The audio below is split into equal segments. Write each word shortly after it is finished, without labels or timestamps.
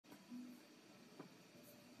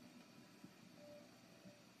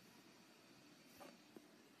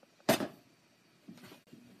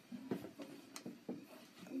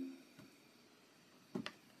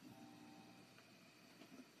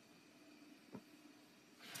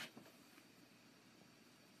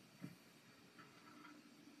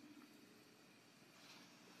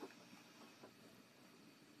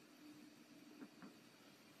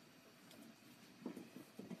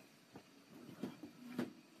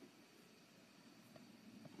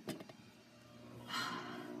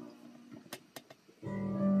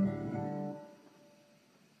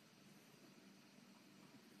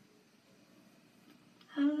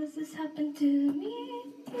this happen to me?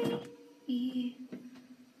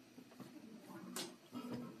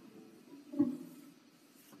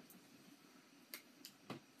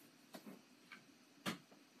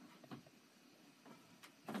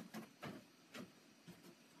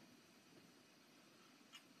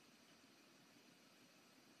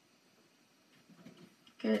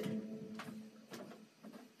 Good.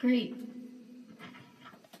 Great.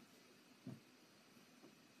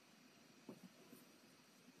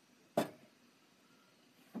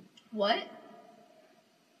 What?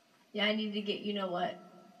 Yeah, I need to get you know what.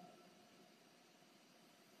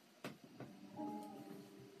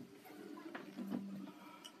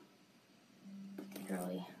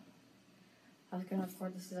 Girly. I was gonna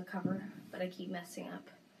record this as a cover, but I keep messing up.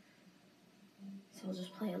 So we'll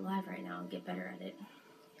just play it live right now and get better at it.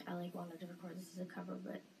 I wanted to record this as a cover,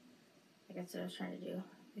 but I guess what I was trying to do.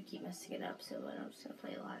 I keep messing it up, so I'm just gonna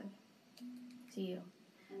play it live. See you.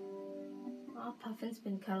 Oh, Puffin's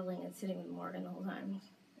been cuddling and sitting with Morgan the whole time.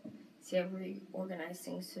 See, I've reorganized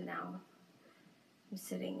things, so now I'm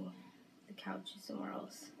sitting the couch somewhere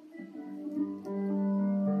else.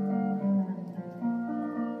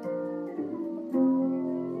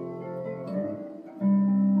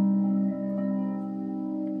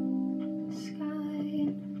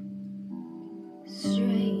 Sky,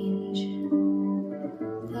 strange,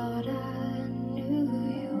 thought I knew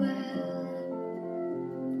you well,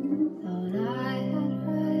 thought I had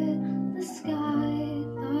read the sky,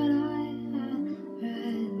 thought I had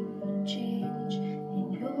read the change in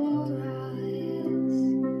your eyes.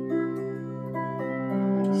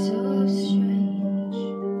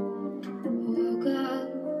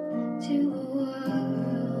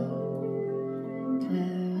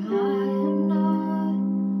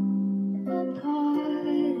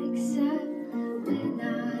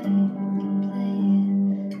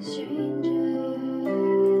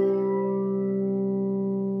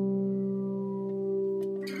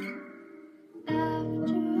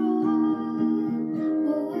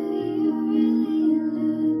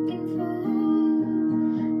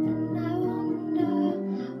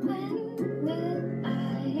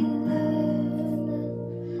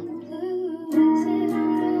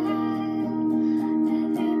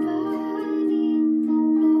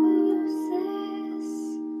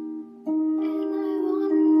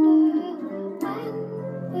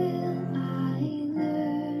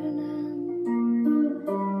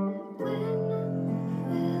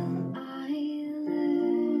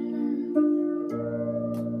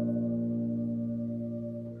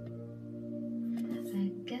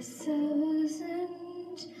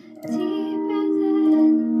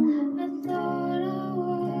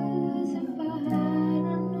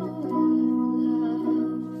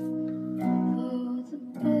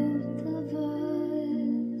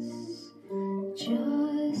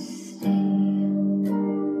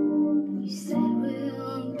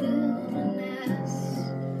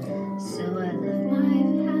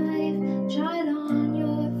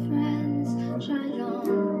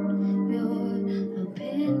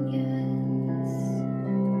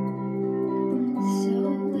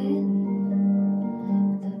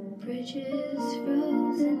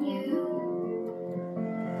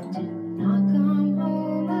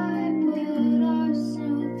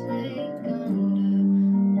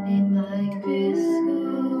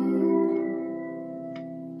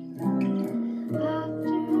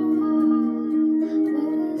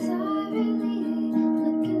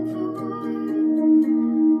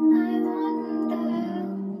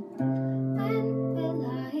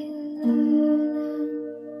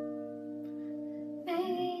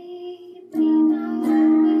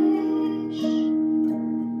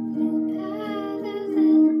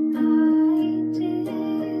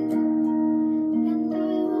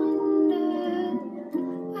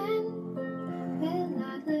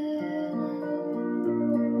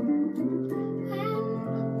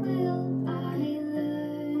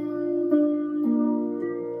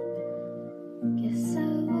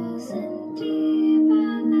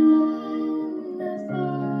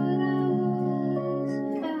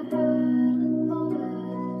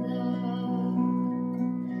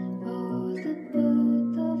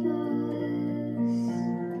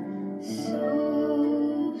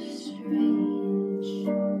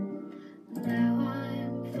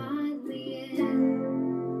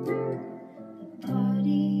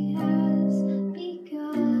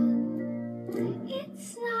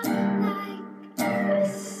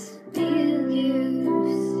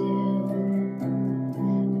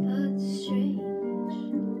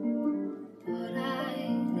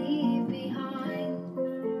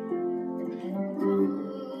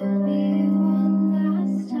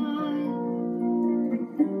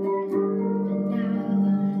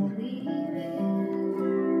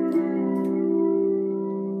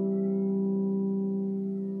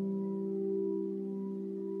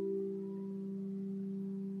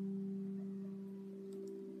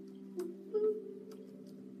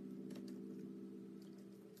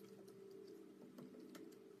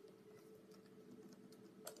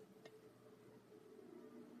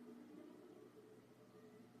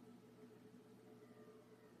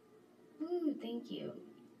 Thank you.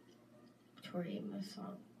 Tori, my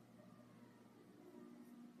song.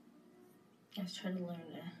 I was trying to learn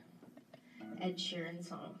a Ed Sheeran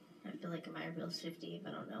song. I feel like I'm a real Swiftie if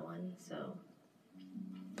I don't know one, so.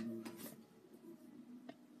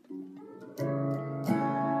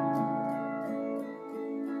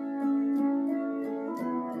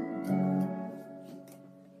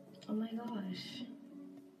 Oh my gosh.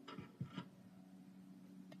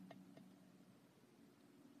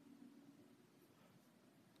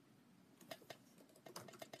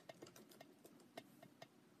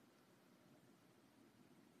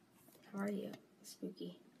 How are you?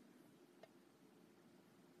 Spooky.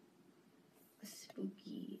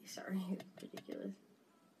 Spooky. Sorry, it's ridiculous.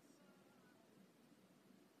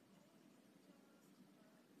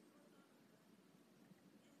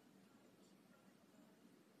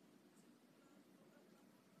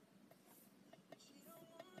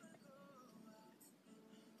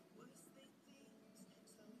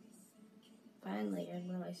 Finally, you're in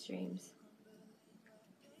one of my streams.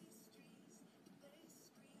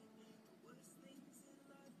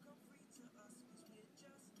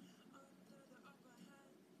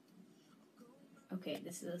 Okay,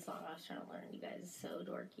 this is the song I was trying to learn, you guys. It's so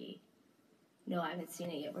dorky. No, I haven't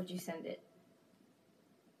seen it yet. Where'd you send it?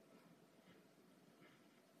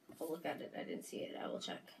 I'll look at it. I didn't see it. I will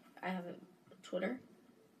check. I have a Twitter.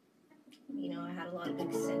 You know, I had a lot of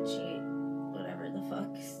big Senchi, whatever the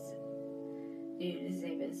fuck. Dude, his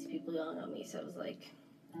name is people yelling at me, so I was like...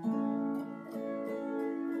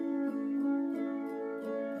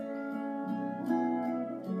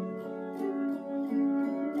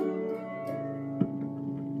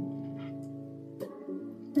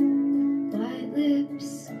 White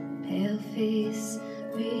lips, pale face,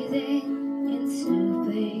 breathing in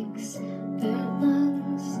snowflakes, burnt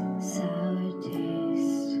lungs, sour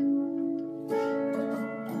taste.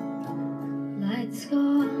 Lights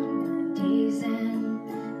gone, days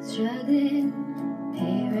end, struggling,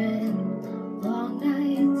 parent, long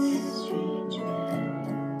nights, strange men.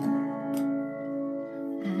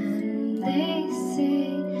 And they say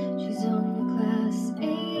she's on class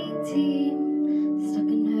 18, stuck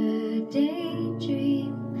in her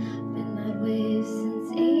daydream, been that way since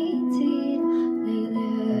 18. Lately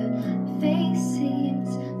her face seems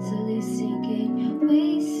slowly sinking,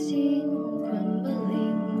 wasting,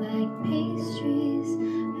 crumbling like pastries.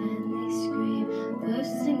 And they scream,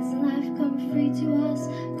 worst things in life come free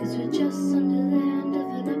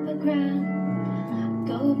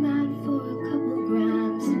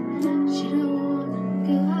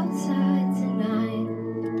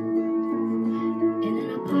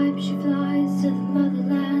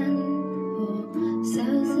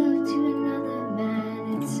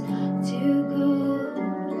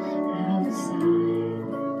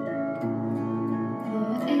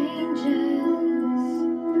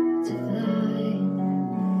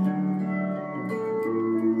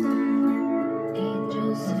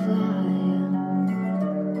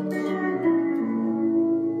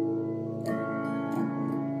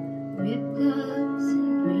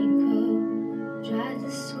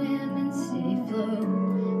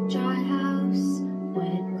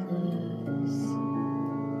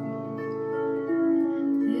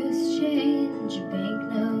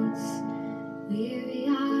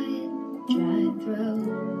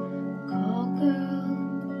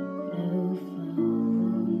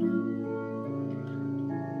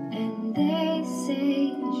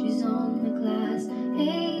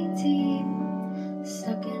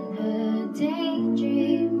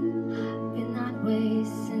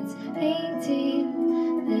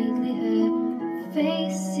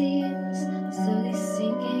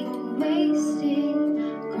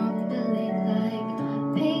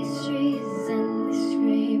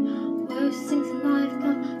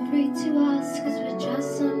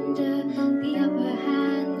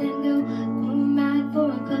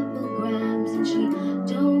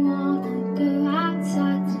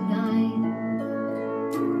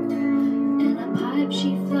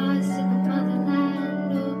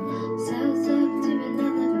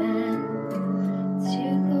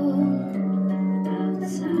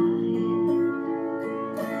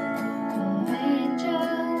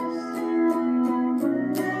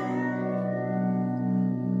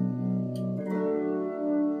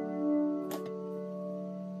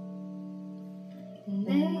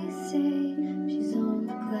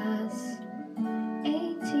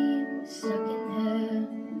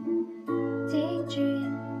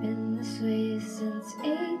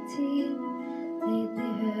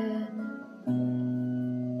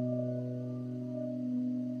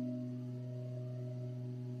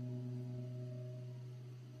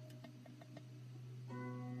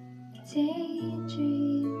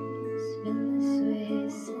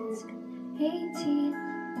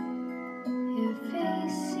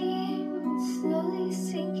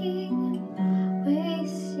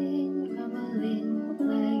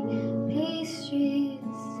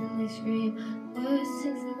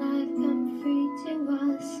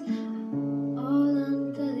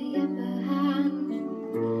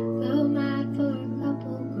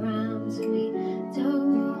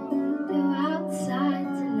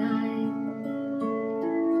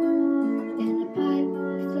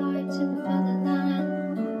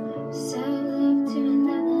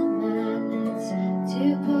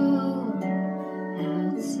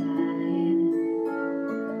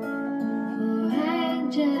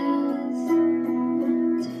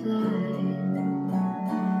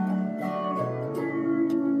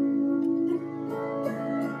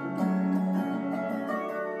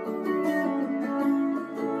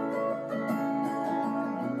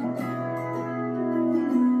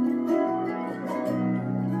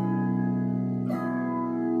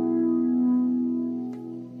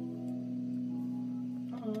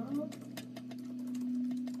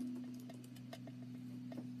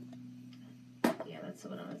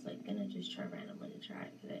try randomly to try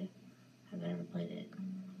it today. I've never played it.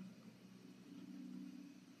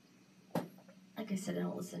 Like I said, I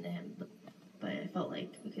don't listen to him, but I felt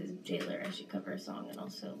like because of Jailer, I should cover a song, and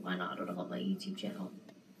also, why not? It'll help my YouTube channel.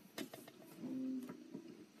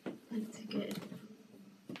 It's good.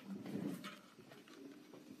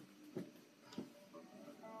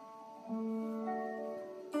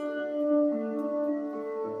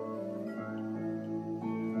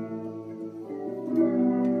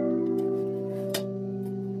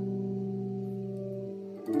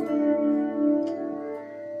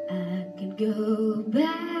 I could go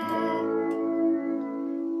back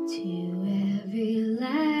to every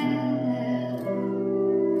laugh,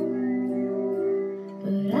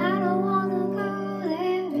 but I don't wanna go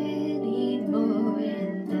there anymore,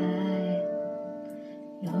 and I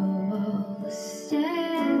know all the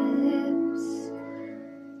steps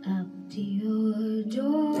up to your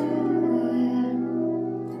door,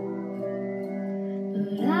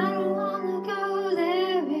 but I don't wanna go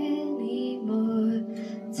there anymore.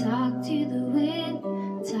 Talk to the wind,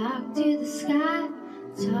 talk to the sky,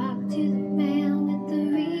 talk to the man with the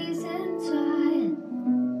reasons why.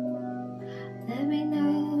 Let me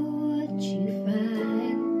know what you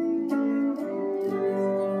find.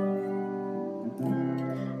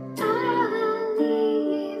 I'll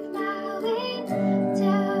leave my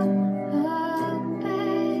window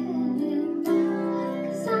open,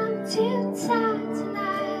 'cause I'm too tired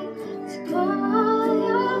tonight to call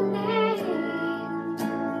your name.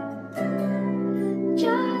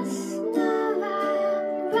 Just know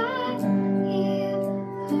I'm right here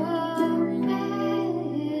hoping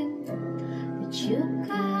that you'll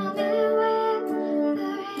come in with the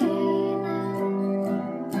rain,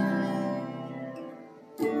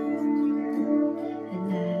 and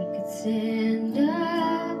I could stand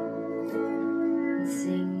up and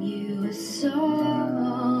sing you a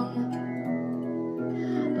song,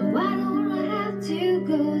 but why don't I have to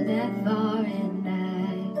go that far? And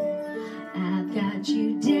I've got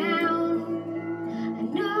you down, I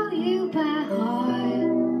know you by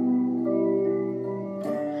heart,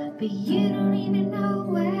 but you don't even know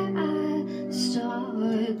where I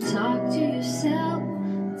start. Talk to yourself,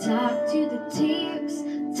 talk to the tears,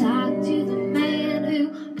 talk to the man who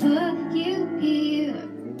put you here.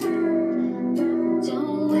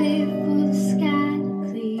 Don't wait for the sky to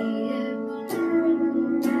clear.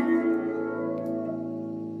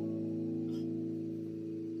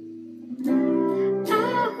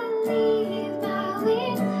 I'll leave my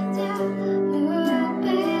window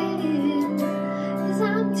open, 'cause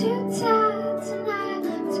I'm too tired tonight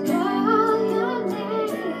to call your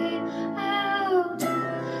name. Oh,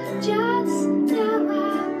 just know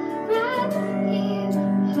I'm right here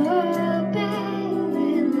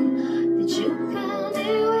hoping that you come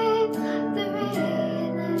in with the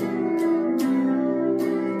rain.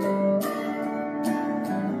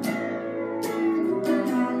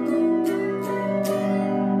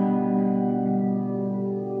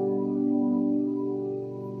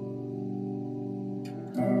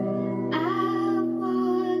 I've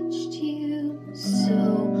watched you so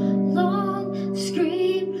long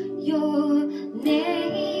scream your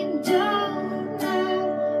name, don't know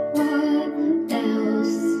what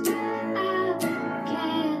else I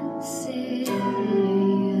can say,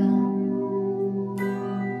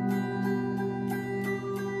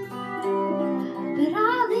 but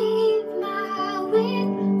I'll leave my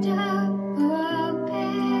window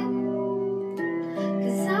open,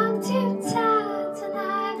 'cause I'm too tired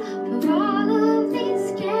tonight for all of these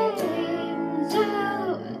games.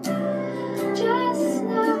 Oh, just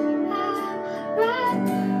know I'm right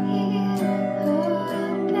here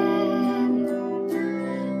hoping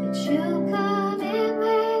that you'll come in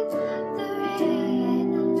with the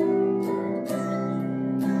rain.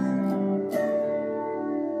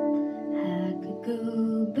 I could go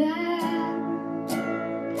back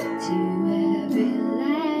to every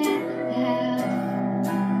laugh,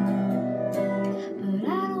 but I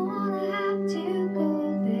don't wanna have to go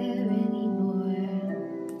there anymore.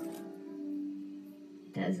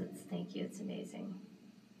 It does. Thank you. It's amazing.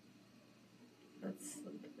 It's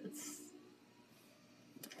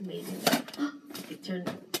amazing. It turned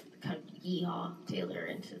kind of yeehaw Taylor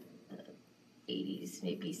into the 80s,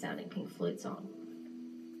 maybe sounding Pink Floyd song.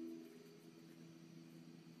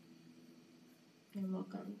 You're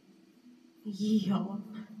welcome. Yeehaw.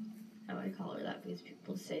 I would call her that because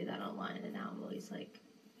people say that online, and now I'm always like,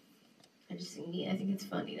 I just think I think it's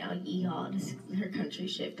funny now. Yeehaw, just her country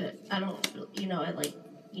shit, but I don't.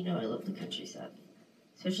 I love the country stuff,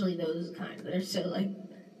 especially those kind that are so like.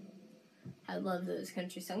 I love those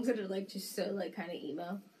country songs that are like just so like kind of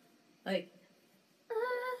emo, like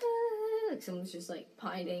like someone's just like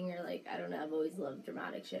pining or like, I don't know, I've always loved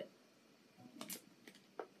dramatic shit.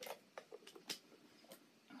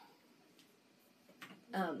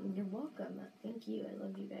 You're welcome. Thank you. I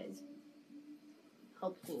love you guys.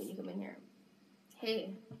 Helps me when you come in here.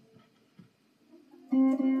 Hey.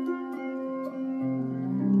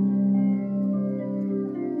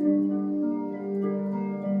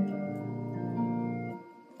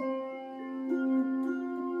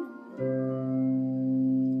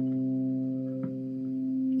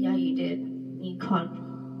 Yeah, you did. You caught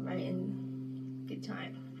right in good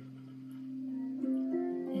time.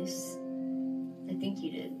 Yes, I think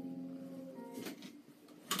you did.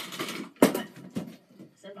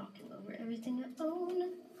 So I'm knocking over everything I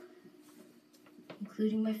own,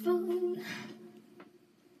 including my phone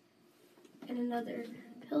and another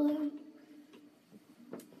pillow.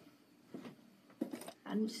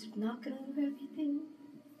 I'm just knocking over everything.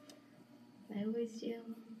 I always do.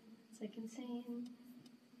 It's like insane,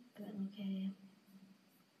 but okay.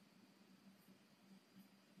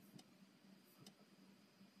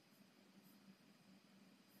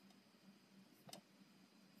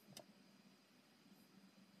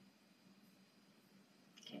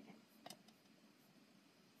 Okay.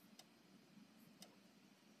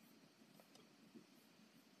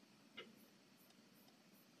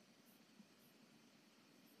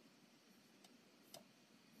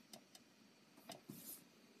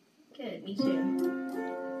 Good, me too.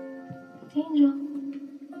 Angel.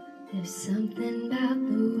 There's something about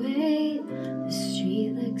the way the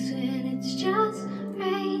street looks when it's just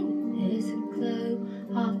rain. There's a glow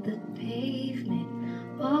off the pavement.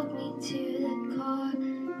 Walk me to the car.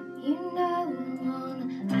 You know I wanna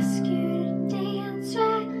ask you to dance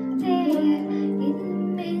right there in the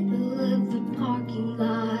middle of the parking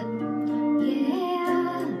lot.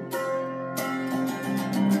 Yeah.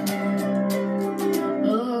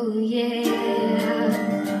 Oh yeah.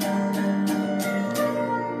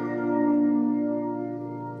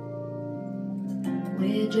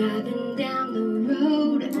 We're driving down the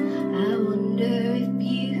road. I wonder if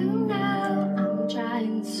you know I'm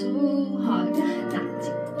trying so hard not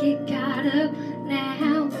to get caught up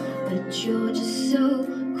now, but you're just so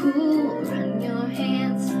cool. Run your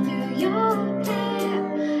hands through your hair,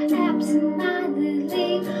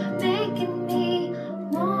 absentmindedly making me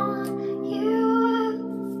want you.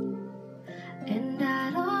 And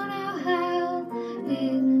I don't know how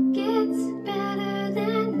it gets better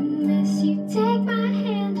than this. You take my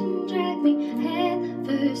hand and drag me head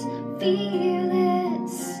first,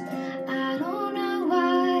 fearless. I don't know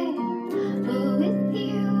why, but with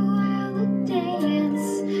you I would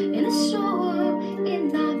dance in a storm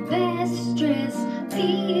in my best dress,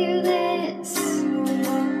 fearless.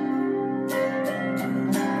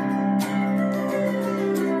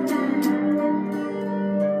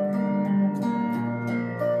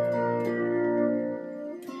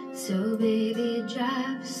 So baby,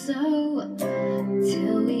 drive slow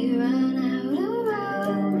till we run out of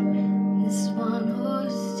road. This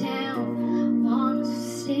one-horse town wants to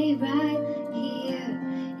stay right here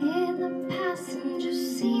in the passenger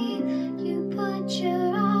seat. You put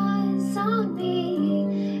your eyes on me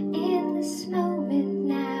in this moment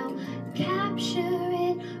now. Capture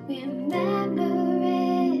it, remember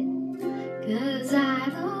it, 'cause I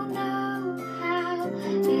don't know how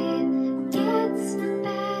it gets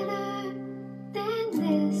better than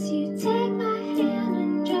this. You take my hand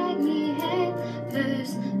and drag me head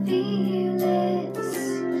first, fearless.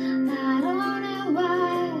 I don't know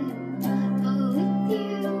why, but with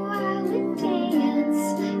you I would dance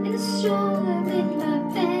in a storm in my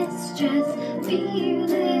best dress,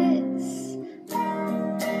 fearless.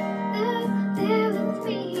 There with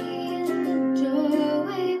me in the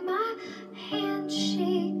doorway, my hands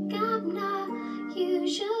shake. I'm not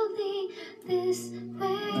usually this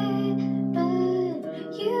way, but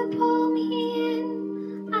you pull me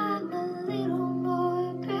in. I'm a little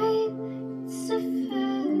more brave. It's the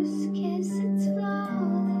first kiss, it's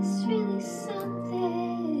flawless, really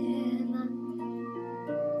something.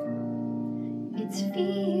 It's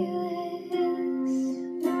fearless.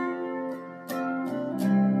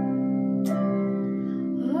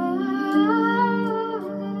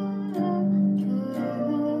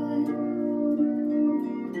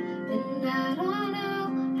 And I don't know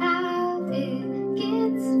how it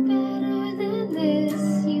gets better than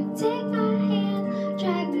this. You take my hand,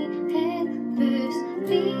 drag me head first,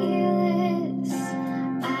 fearless.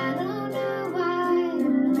 I don't know why,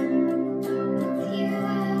 with you I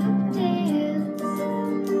dance.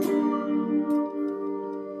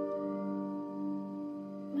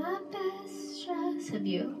 My best dress. Have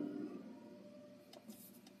you?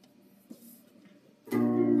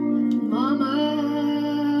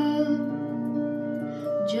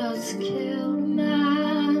 just killed a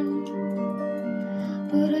man,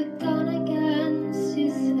 put a gun against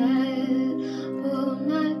his head, pulled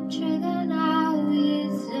my trigger, now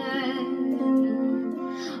he's dead.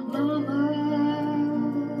 Mama,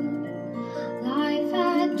 life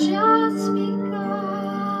had just begun,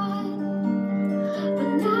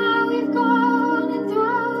 but now we've gone and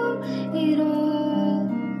thrown it all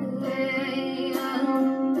away.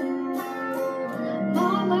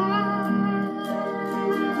 Mama,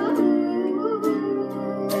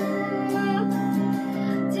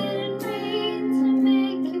 didn't mean to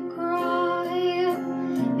make you cry.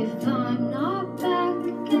 If I'm not back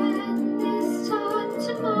again this time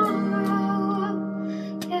tomorrow,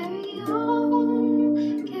 carry on,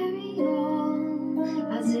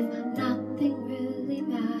 as if nothing really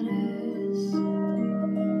matters.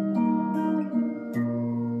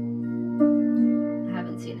 I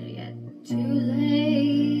haven't seen it yet. Too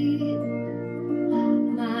late,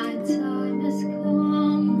 my time has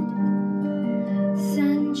come.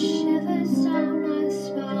 Send shivers down my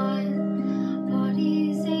spine,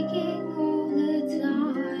 body's aching all the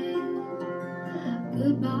time.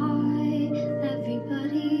 Goodbye,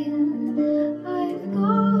 everybody, I've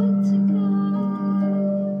got to go.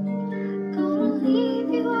 Gonna leave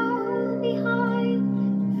you all behind,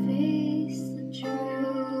 face the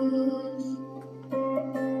truth.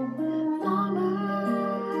 Mama,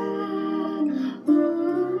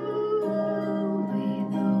 with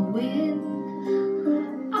the wind,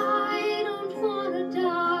 I don't wanna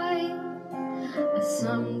die. I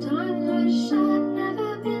sometimes wish I'd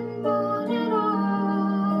never been born at all.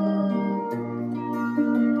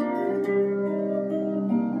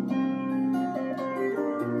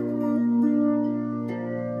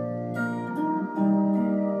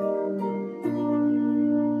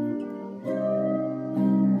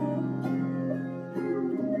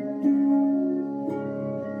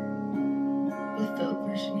 The Phil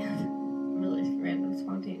version, really random,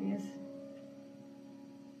 spontaneous.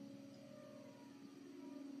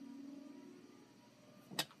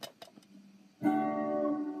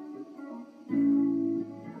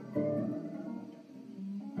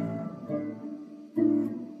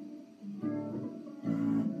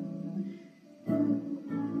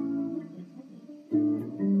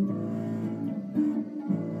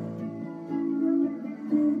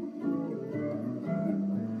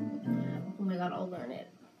 Oh my god, I'll learn it.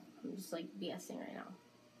 I'm just like BSing right now.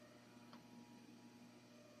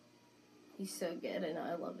 He's so good, I know,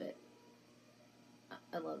 I love it.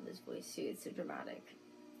 I love this voice too, it's so dramatic.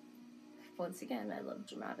 Once again, I love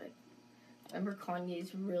dramatic. Remember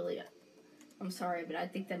Kanye's really, I'm sorry, but I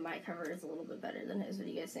think that my cover is a little bit better than his. What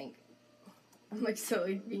do you guys think? I'm like so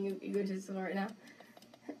being egotistical right now.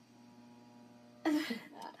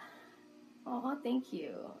 Oh, thank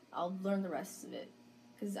you. I'll learn the rest of it.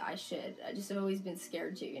 Because I should. I just have always been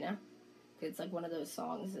scared to, you know? It's like one of those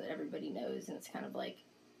songs that everybody knows, and it's kind of like,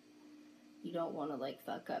 you don't want to, like,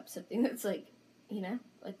 fuck up something that's, like, you know?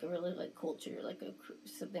 Like a really, like, culture, like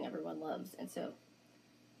something everyone loves. And so,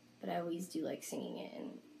 but I always do like singing it,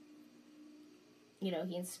 and, you know,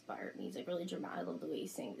 he inspired me. He's, like, really dramatic. I love the way he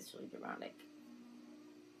sings. It's really dramatic.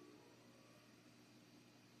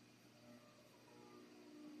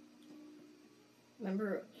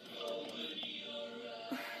 Remember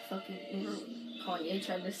Kanye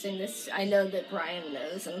tried to sing this? I know that Brian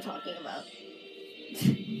knows what I'm talking about.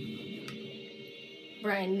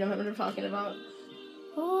 Brian, you know what I'm talking about?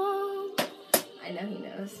 Oh, I know he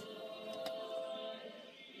knows.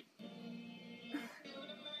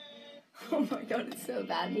 Oh my god, it's so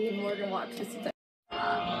bad. Me and Morgan watched this.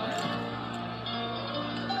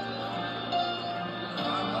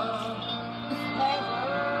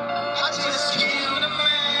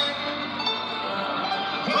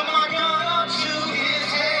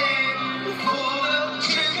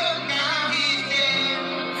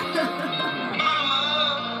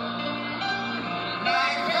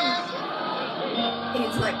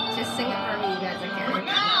 He's like, just sing it for me, you guys. I can't.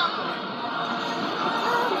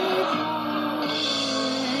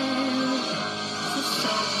 This is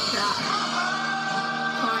so bad.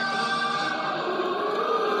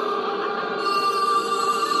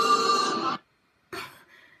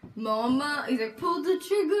 Mama, he's like, pull the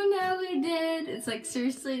trigger, now we did. It's like,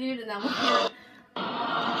 seriously, dude, and I'm like,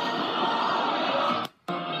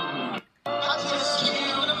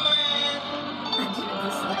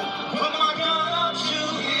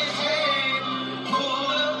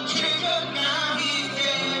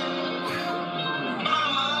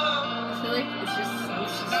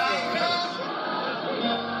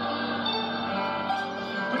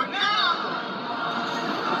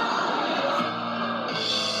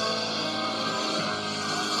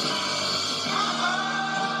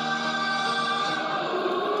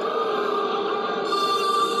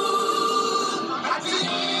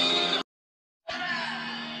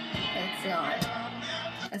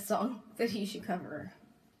 that he should cover.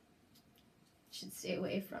 Should stay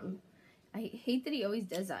away from. I hate that he always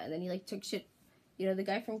does that, and then he like took shit. You know, the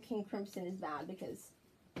guy from King Crimson is bad because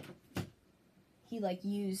he like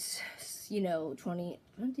used, you know, 20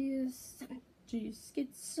 schizoid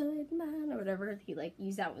man or whatever. He like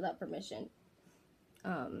used that without permission.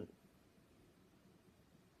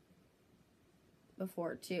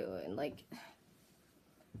 Before too, and like,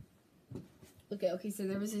 okay, so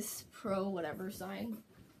there was this pro whatever sign.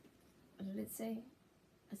 What did it say?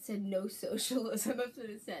 It said no socialism. That's what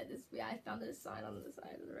it said. I found this sign on the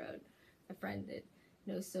side of the road. My friend did.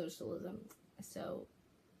 No socialism. So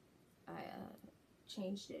I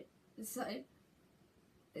changed it. This side,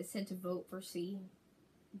 it said to vote for C.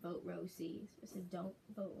 Vote row C. So it said don't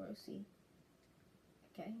vote row C.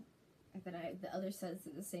 Okay. And then the other side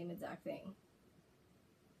said the same exact thing.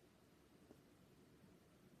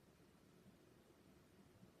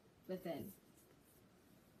 But then,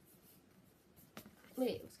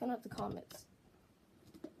 wait, what's going on with the comments?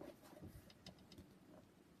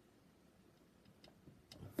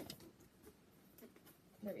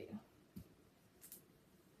 There we go.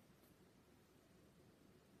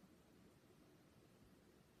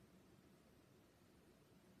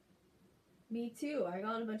 Me too. I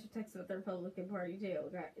got a bunch of texts about the Republican Party too.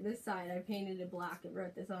 This side, I painted it black and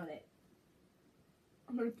wrote this on it.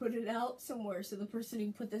 I'm going to put it out somewhere so the person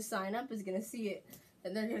who put this sign up is going to see it.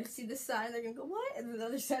 And they're going to see the sign, they're going to go, what? And then the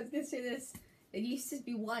other side's going to say this. It used to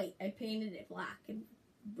be white. I painted it black and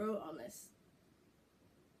wrote on this.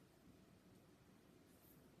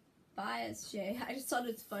 Bye, SJ. I just thought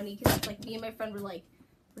it's funny because like me and my friend were like,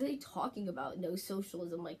 what are they talking about? No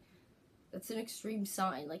socialism. Like, that's an extreme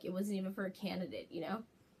sign. Like, it wasn't even for a candidate, you know?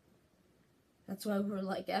 That's why we were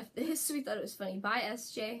like, F this. We thought it was funny. Bye,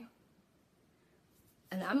 SJ.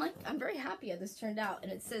 And I'm very happy how this turned out.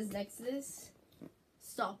 And it says next to this,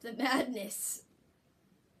 stop the madness.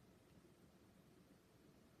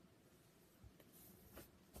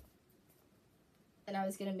 And I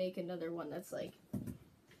was going to make another one that's like,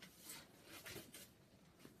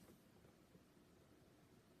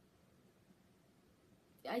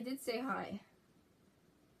 I did say hi.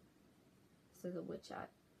 So the witch chat.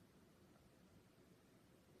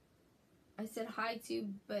 I said hi too,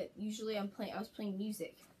 but usually I was playing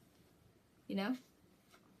music. You know?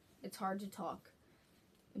 It's hard to talk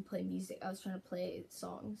and play music. I was trying to play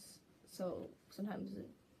songs. So sometimes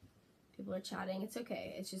people are chatting. It's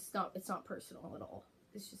okay. It's just it's not personal at all.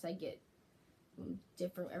 It's just I get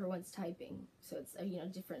different, everyone's typing. So it's, you know,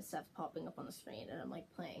 different stuff popping up on the screen and I'm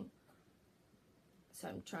like playing. So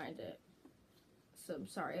I'm trying to, so I'm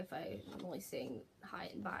sorry if I'm only saying hi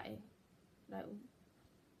and bye. No.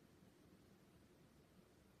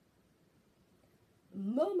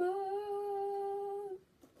 Mama!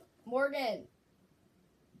 Morgan!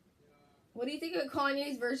 What do you think of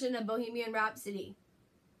Kanye's version of Bohemian Rhapsody?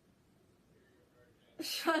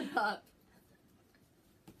 Shut up.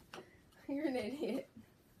 You're an idiot.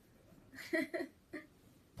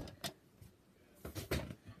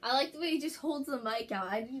 I like the way he just holds the mic out.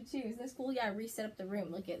 I do too. Isn't this cool? Yeah, I reset up the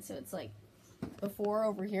room. Look at, so it's like before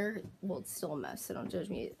over here. Well, it's still a mess, so don't judge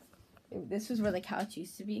me. This was where the couch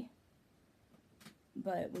used to be.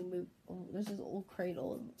 But we moved, there's this old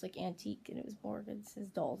cradle. It's like antique and it was Morgan's. His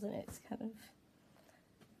dolls in it. It's kind of,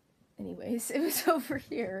 anyways, it was over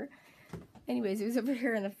here. Anyways, it was over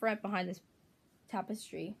here in the front behind this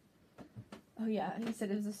tapestry. Oh yeah, he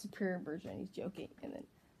said it was a superior version. He's joking. And then,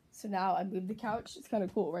 so now I moved the couch. It's kind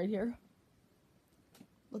of cool right here.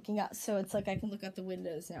 Looking out, so it's like I can look out the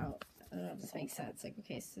windows now. I don't know if this makes sense. Like,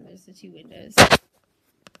 okay, so there's the two windows.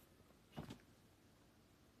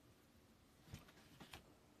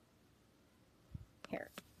 Here.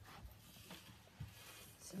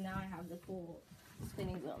 So now I have the cool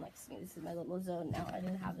spinning wheel next to me. This is my little zone now. I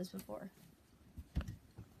didn't have this before.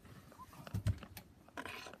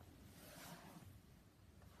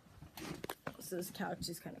 So this couch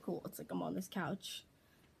is kind of cool. It's like I'm on this couch.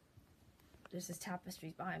 There's this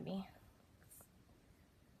tapestry behind me.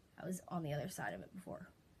 I was on the other side of it before.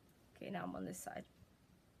 Okay, now I'm on this side.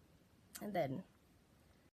 And then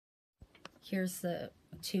here's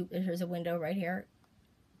here's a window right here.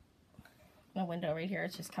 No window right here.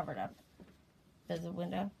 It's just covered up. There's a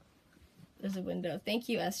window. There's a window. Thank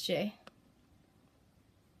you, SJ.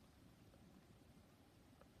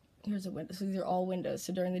 Here's a window. So these are all windows.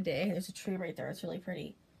 So during the day, there's a tree right there. It's really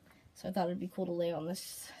pretty. So I thought it'd be cool to lay on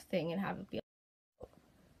this thing and have it be.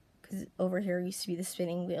 Because over here used to be the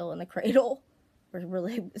spinning wheel and the cradle.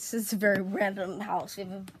 This is a very random house.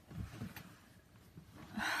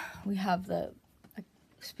 We have the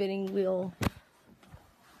spinning wheel.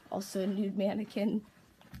 Also a nude mannequin.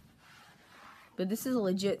 But this is a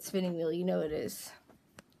legit spinning wheel, you know it is.